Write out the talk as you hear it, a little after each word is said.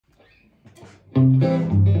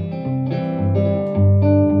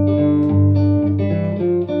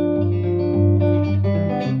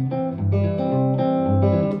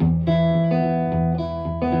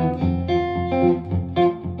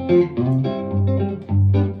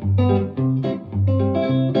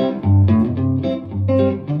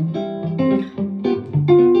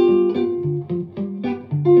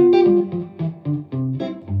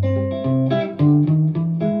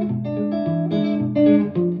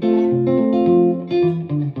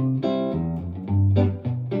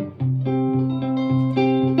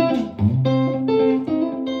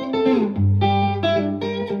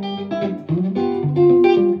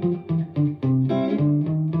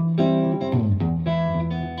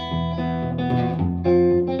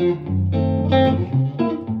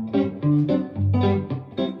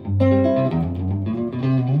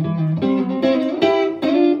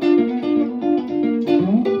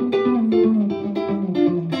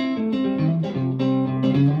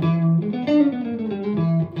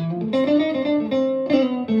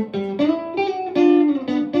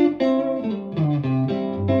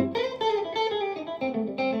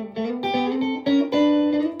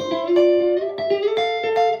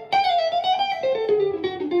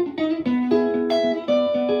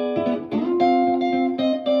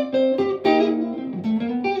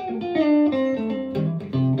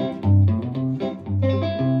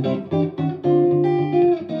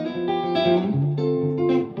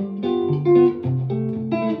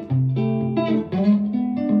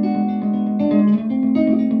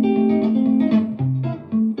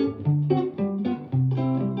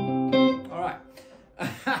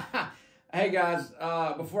Hey guys,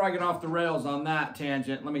 before I get off the rails on that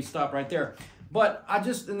tangent, let me stop right there. But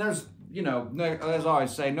and there's, you know, as I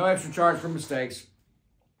always say, no extra charge for mistakes.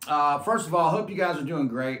 First of all, I hope you guys are doing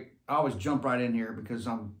great. I always jump right in here because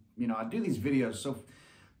I do these videos so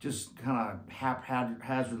just kind of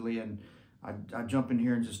haphazardly, and I jump in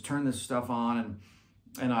here and just turn this stuff on,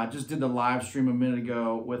 and I just did the live stream a minute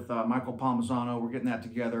ago with Michael Palmisano. We're getting that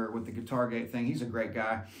together with the Guitar Gate thing. He's a great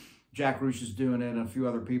guy. Jack Roosh is doing it, and a few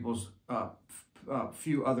other people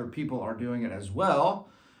are doing it as well.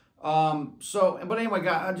 But anyway,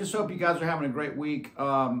 guys, I just hope you guys are having a great week.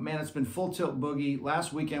 Man, it's been full tilt boogie.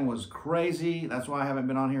 Last weekend was crazy. That's why I haven't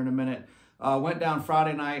been on here in a minute. Went down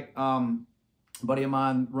Friday night. Buddy of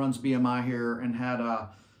mine runs BMI here and had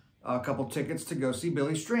a couple tickets to go see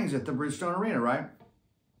Billy Strings at the Bridgestone Arena, right?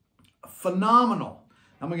 Phenomenal.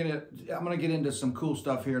 I'm gonna get into some cool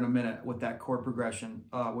stuff here in a minute with that chord progression,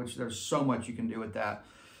 which there's so much you can do with that.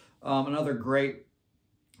 Another great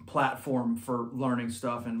platform for learning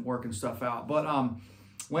stuff and working stuff out. But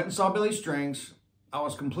went and saw Billy Strings. I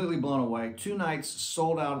was completely blown away. 2 nights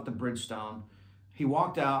sold out at the Bridgestone. He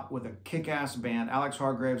walked out with a kick-ass band. Alex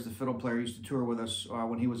Hargraves, the fiddle player, used to tour with us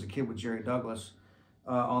when he was a kid with Jerry Douglas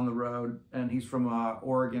on the road, and he's from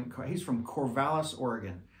Oregon. He's from Corvallis,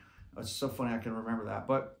 Oregon. It's so funny I can remember that.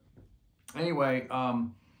 But anyway,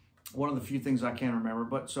 one of the few things I can remember.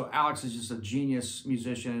 But so Alex is just a genius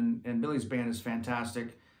musician, and Billy's band is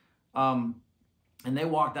fantastic. And they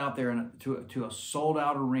walked out there to a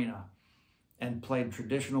sold-out arena and played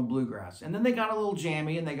traditional bluegrass. And then they got a little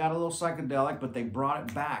jammy and they got a little psychedelic, but they brought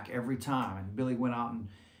it back every time. And Billy went out and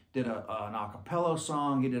did an a cappella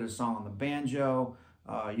song. He did a song on the banjo.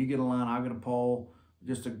 You Get a Line, I Get a Pole.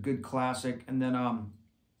 Just a good classic. And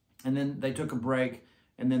then they took a break,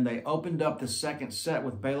 and then they opened up the second set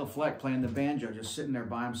with Bela Fleck playing the banjo, just sitting there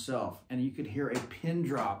by himself. And you could hear a pin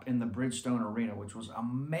drop in the Bridgestone Arena, which was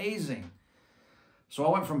amazing. So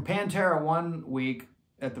I went from Pantera one week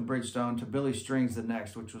at the Bridgestone to Billy Strings the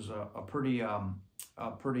next, which was a pretty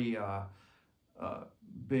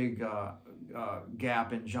big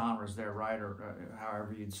gap in genres there, right? Or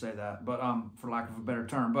however you'd say that, but for lack of a better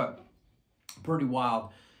term, but pretty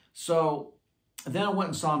wild. So then I went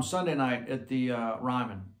and saw him Sunday night at the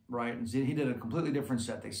Ryman, right? And he did a completely different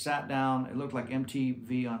set. They sat down. It looked like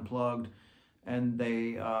MTV Unplugged, and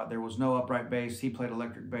there was no upright bass. He played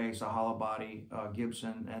electric bass, a hollow body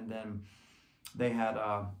Gibson, and then they had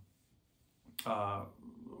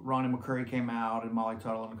Ronnie McCurry came out, and Molly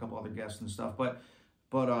Tuttle and a couple other guests and stuff. But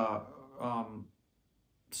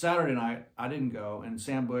Saturday night, I didn't go, and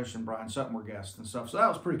Sam Bush and Brian Sutton were guests and stuff. So that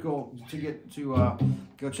was pretty cool to get to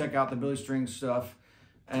go check out the Billy Strings stuff.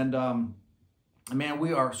 And man,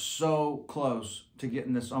 we are so close to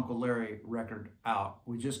getting this Uncle Larry record out.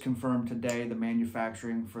 We just confirmed today the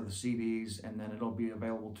manufacturing for the CDs, and then it'll be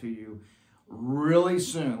available to you really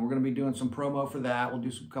soon. We're going to be doing some promo for that. We'll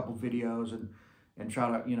do some couple videos and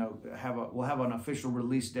try to, you know, we'll have an official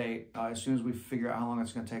release date as soon as we figure out how long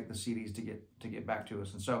it's going to take the CDs to get back to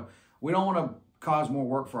us. And so we don't want to cause more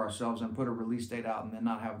work for ourselves and put a release date out and then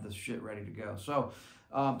not have this shit ready to go. So,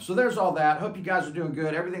 so there's all that. Hope you guys are doing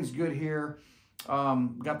good. Everything's good here.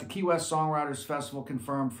 Got the Key West Songwriters Festival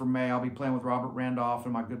confirmed for May. I'll be playing with Robert Randolph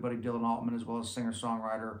and my good buddy Dylan Altman, as well as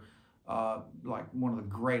singer-songwriter, like one of the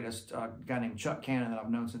greatest, a guy named Chuck Cannon that I've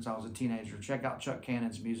known since I was a teenager. Check out Chuck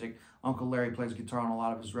Cannon's music. Uncle Larry plays guitar on a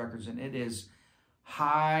lot of his records, and it is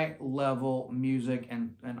high-level music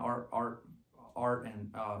and art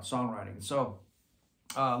and songwriting. So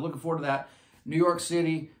looking forward to that. New York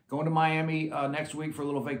City, going to Miami next week for a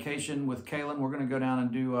little vacation with Kaylin. We're going to go down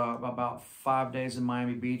and do about 5 days in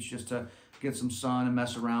Miami Beach just to get some sun and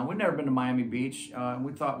mess around. We've never been to Miami Beach, and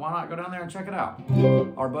we thought, why not go down there and check it out?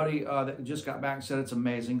 Our buddy that just got back said it's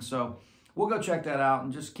amazing, so we'll go check that out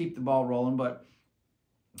and just keep the ball rolling, but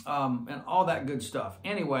and all that good stuff.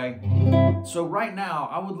 Anyway, so right now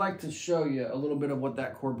I would like to show you a little bit of what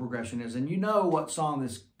that chord progression is, and you know what song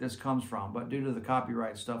this comes from, but due to the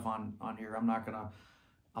copyright stuff on here, I'm not gonna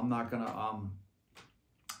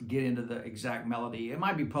get into the exact melody. It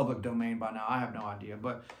might be public domain by now. I have no idea,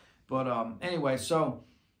 but anyway, so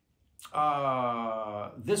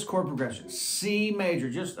this chord progression, C major,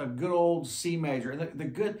 just a good old C major. And the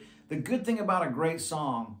good thing about a great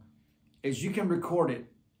song is you can record it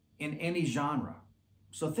in any genre.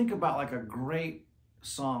 So think about like a great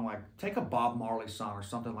song, like take a Bob Marley song or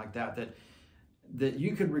something like that that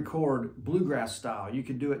you could record bluegrass style. You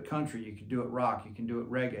could do it country, you could do it rock, you can do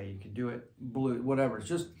it reggae, you could do it blues, whatever. It's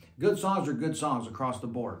just good songs are good songs across the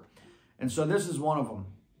board. And so this is one of them.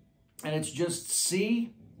 And it's just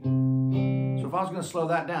C. So if I was going to slow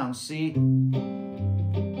that down, C to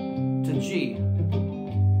G.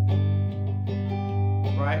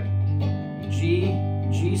 Right? G,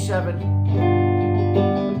 G7,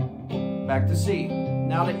 back to C.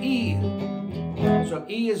 Now to E. So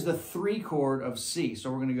E is the 3 chord of C. So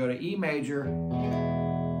we're going to go to E major,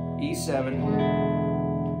 E7,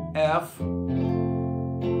 F,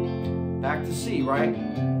 back to C, right?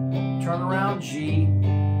 Turn around, G,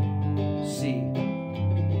 C.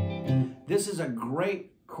 This is a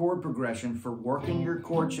great chord progression for working your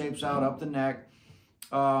chord shapes out up the neck.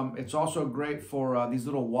 It's also great for these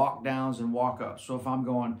little walk downs and walk ups. So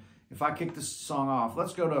if I kick this song off,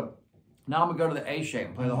 now I'm gonna go to the A shape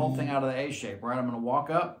and play the whole thing out of the A shape, right? I'm gonna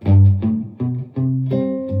walk up,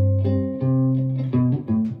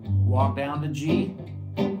 walk down to G,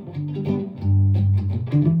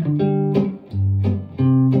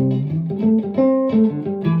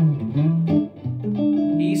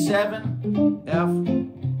 E7, F,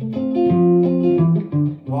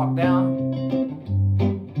 walk down,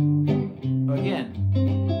 again.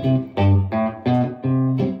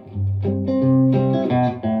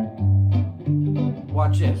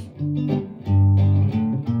 Watch this.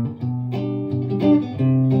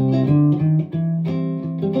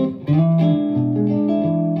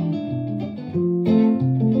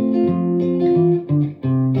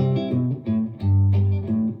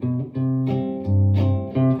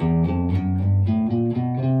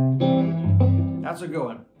 That's a good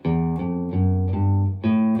one.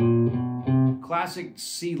 Classic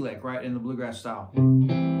C lick, right, in the bluegrass style.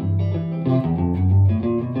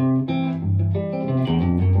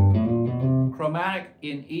 Chromatic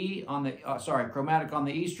in E on the, chromatic on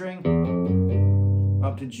the E string,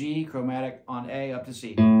 up to G, chromatic on A, up to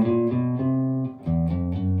C.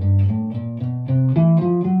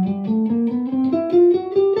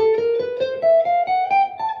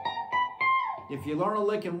 If you learn a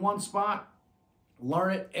lick in one spot,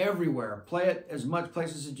 learn it everywhere. Play it as much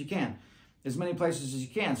places as you can, as many places as you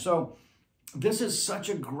can. So this is such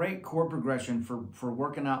a great chord progression for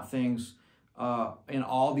working out things in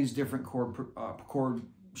all these different chord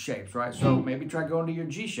shapes, right? So maybe try going to your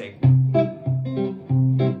G shape.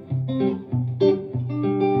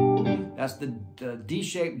 That's the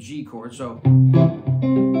D-shaped G chord. So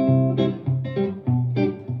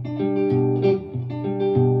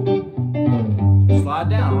slide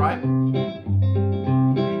down, right?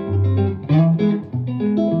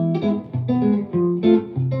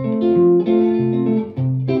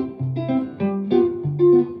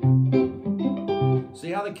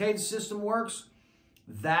 See how the cadence system works?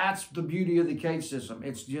 That's the beauty of the cadence system.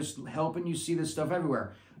 It's just helping you see this stuff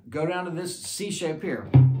everywhere. Go down to this C shape here.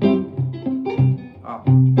 Up.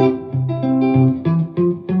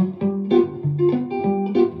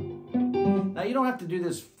 Now you don't have to do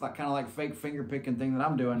this kind of like fake finger picking thing that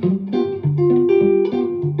I'm doing.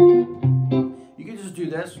 You can just do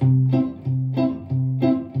this.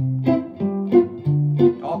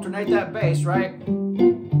 Alternate that bass, right?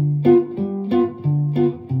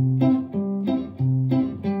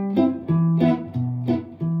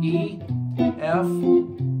 E, F,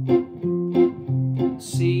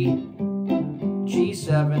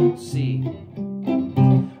 C.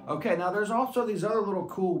 Okay, now there's also these other little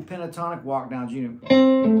cool pentatonic walk downs. You know.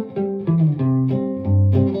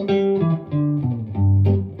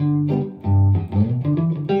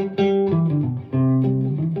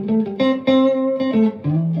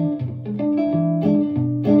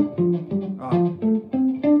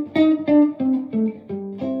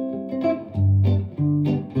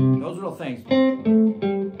 Those little things.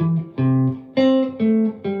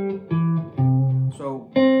 So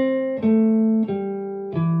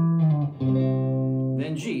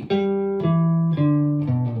then G.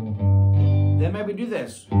 Then maybe do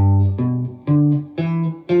this.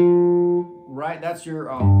 Right, that's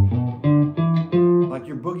your like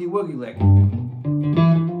your boogie woogie lick.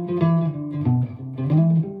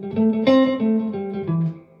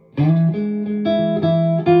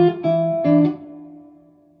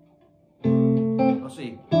 Let's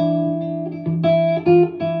see.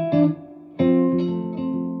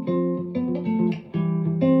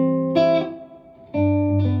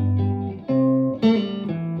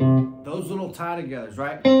 Those little tie-togethers,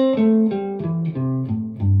 right?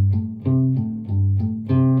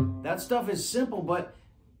 That stuff is simple, but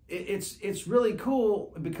it's really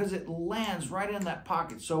cool because it lands right in that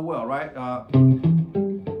pocket so well, right? Oh,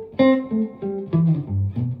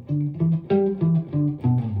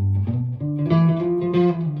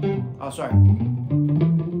 sorry.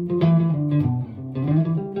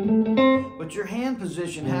 But your hand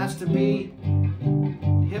position has to be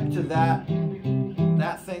hip to that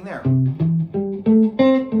thing there.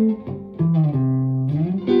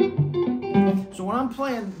 So when I'm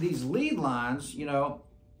playing these lead lines, you know,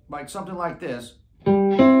 like something like this.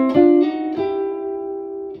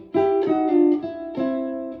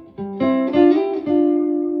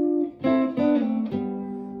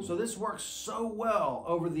 So this works so well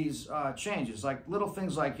over these changes, like little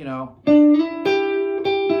things like, you know.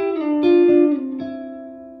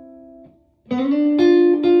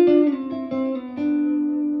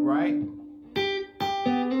 Right?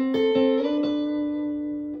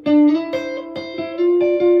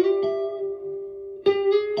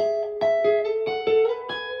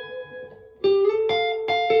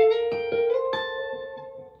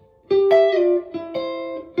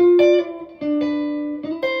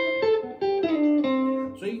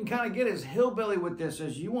 So you can kind of get as hillbilly with this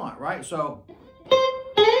as you want, right? So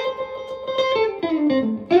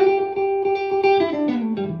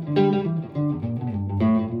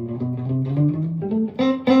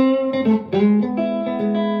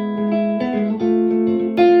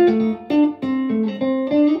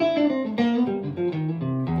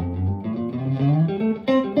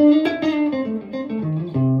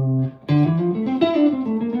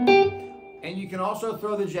also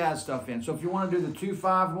throw the jazz stuff in. So if you want to do the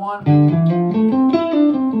 2-5-1,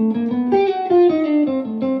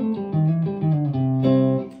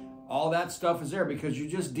 all that stuff is there because you're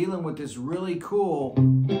just dealing with this really cool,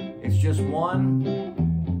 it's just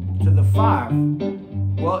 1 to the 5.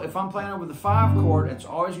 Well, if I'm playing over the 5 chord, it's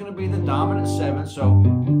always going to be the dominant 7, so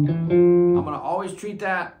I'm going to always treat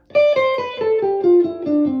that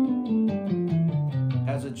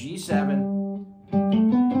as a G7,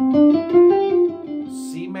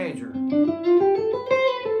 C major,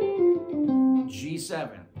 G7.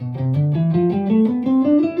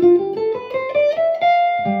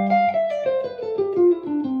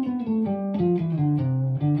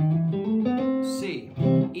 C,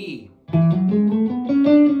 E,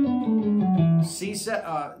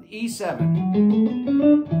 E7.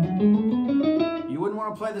 You wouldn't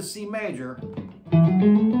want to play the C major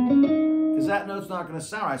because that note's not going to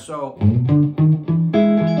sound right. So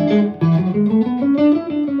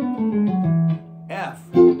F.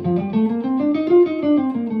 You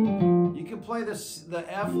can play the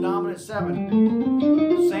F dominant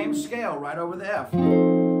 7, same scale right over the F.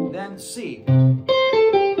 Then C.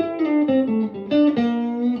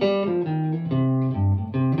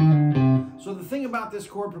 So the thing about this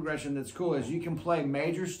chord progression that's cool is you can play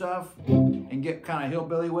major stuff and get kind of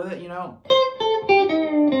hillbilly with it, you know.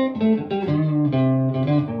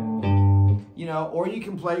 You know, or you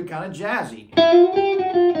can play kind of jazzy.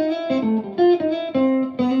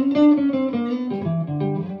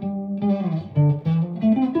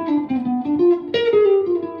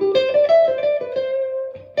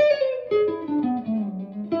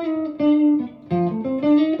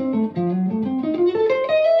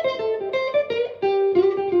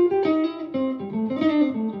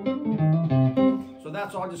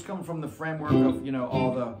 That's all just coming from the framework of, you know,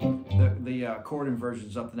 all the chord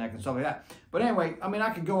inversions up the neck and stuff like that. But anyway, I mean, I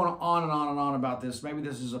could go on and on and on about this. Maybe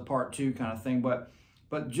this is a part 2 kind of thing, but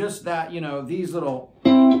just that, you know, these little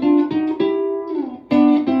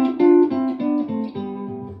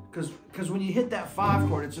because when you hit that 5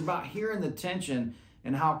 chord, it's about hearing the tension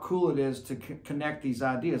and how cool it is to connect these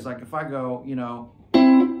ideas. Like if I go, you know,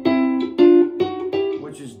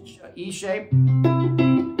 which is E shape, up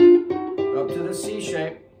to the C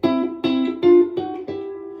shape. Then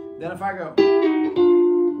if I go,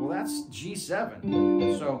 well, that's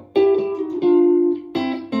G7. So,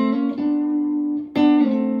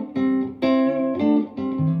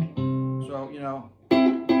 you know,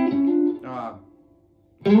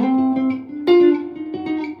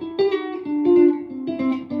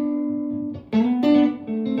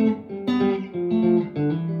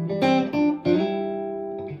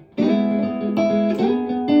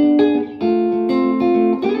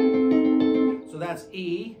 that's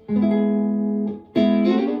E to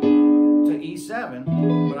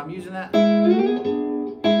E7, but I'm using that.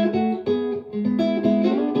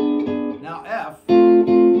 Now F,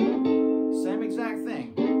 same exact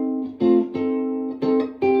thing.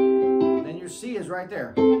 Then your C is right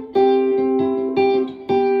there.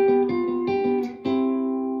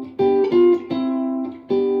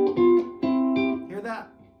 Hear that?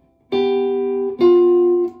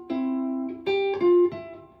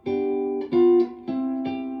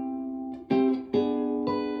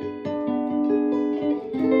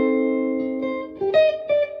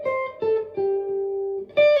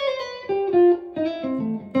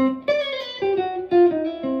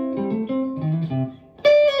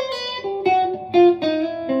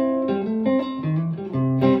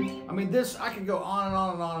 I could go on and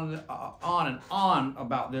on and on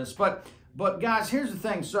about this, but guys, here's the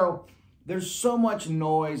thing. So there's so much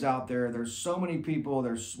noise out there. There's so many people.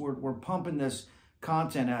 We're pumping this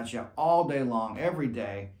content at you all day long, every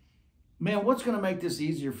day. Man, what's going to make this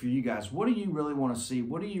easier for you guys? What do you really want to see?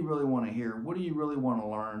 What do you really want to hear? What do you really want to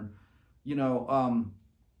learn? You know,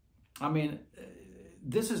 I mean,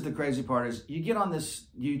 this is the crazy part is you get on this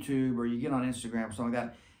YouTube or you get on Instagram or something like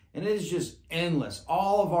that, and it is just endless.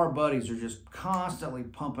 All of our buddies are just constantly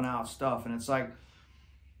pumping out stuff. And it's like,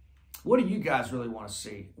 what do you guys really want to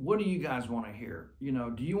see? What do you guys want to hear? You know,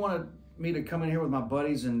 do you want me to come in here with my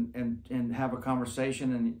buddies and have a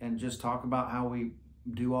conversation and just talk about how we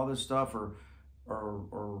do all this stuff or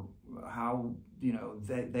how, you know,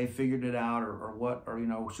 they figured it out or what, or, you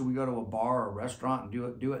know, should we go to a bar or a restaurant and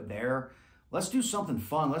do it there? Let's do something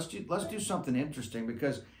fun. Let's do something interesting,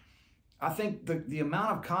 because I think the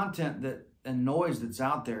amount of content and noise that's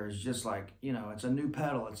out there is just like, you know, it's a new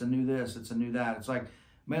pedal, it's a new this, it's a new that. It's like,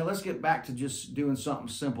 man, let's get back to just doing something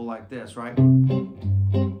simple like this, right?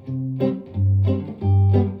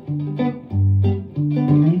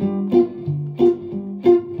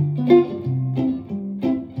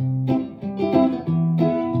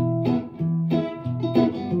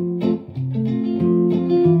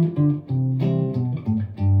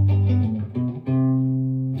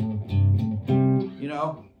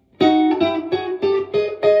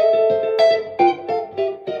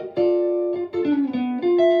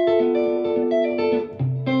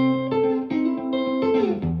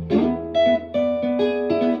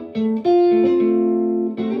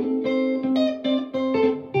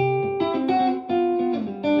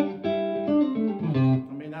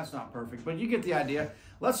 But you get the idea.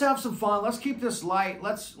 Let's have some fun. Let's keep this light.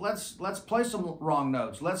 Let's play some wrong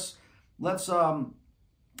notes. Let's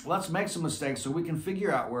make some mistakes so we can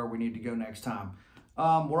figure out where we need to go next time.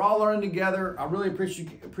 We're all learning together. I really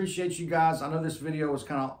appreciate you guys. I know this video was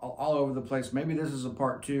kind of all over the place. Maybe this is a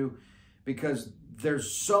part 2, because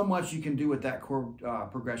there's so much you can do with that chord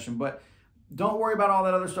progression. But don't worry about all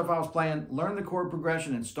that other stuff I was playing. Learn the chord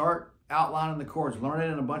progression and start outlining the chords. Learn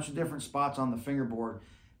it in a bunch of different spots on the fingerboard.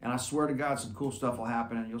 And I swear to God, some cool stuff will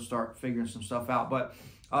happen and you'll start figuring some stuff out. But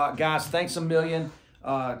guys, thanks a million.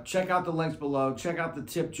 Check out the links below. Check out the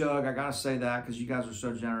tip jug. I got to say that because you guys are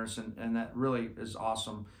so generous, and that really is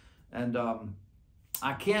awesome. And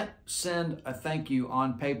I can't send a thank you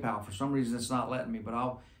on PayPal. For some reason, it's not letting me.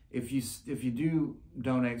 But if you do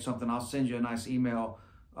donate something, I'll send you a nice email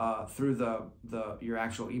through your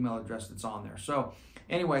actual email address that's on there. So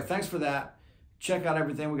anyway, thanks for that. Check out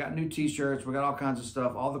everything. We got new t-shirts. We got all kinds of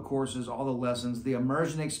stuff, all the courses, all the lessons. The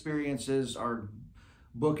immersion experiences are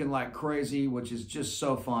booking like crazy, which is just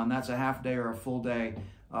so fun. That's a half day or a full day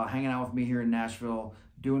hanging out with me here in Nashville,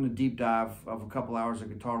 doing a deep dive of a couple hours of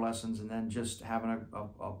guitar lessons, and then just having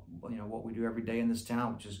you know, what we do every day in this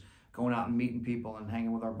town, which is going out and meeting people and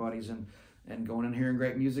hanging with our buddies and going and hearing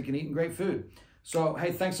great music and eating great food. So,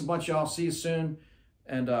 hey, thanks a bunch, y'all. See you soon,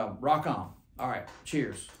 and rock on. All right,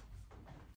 cheers.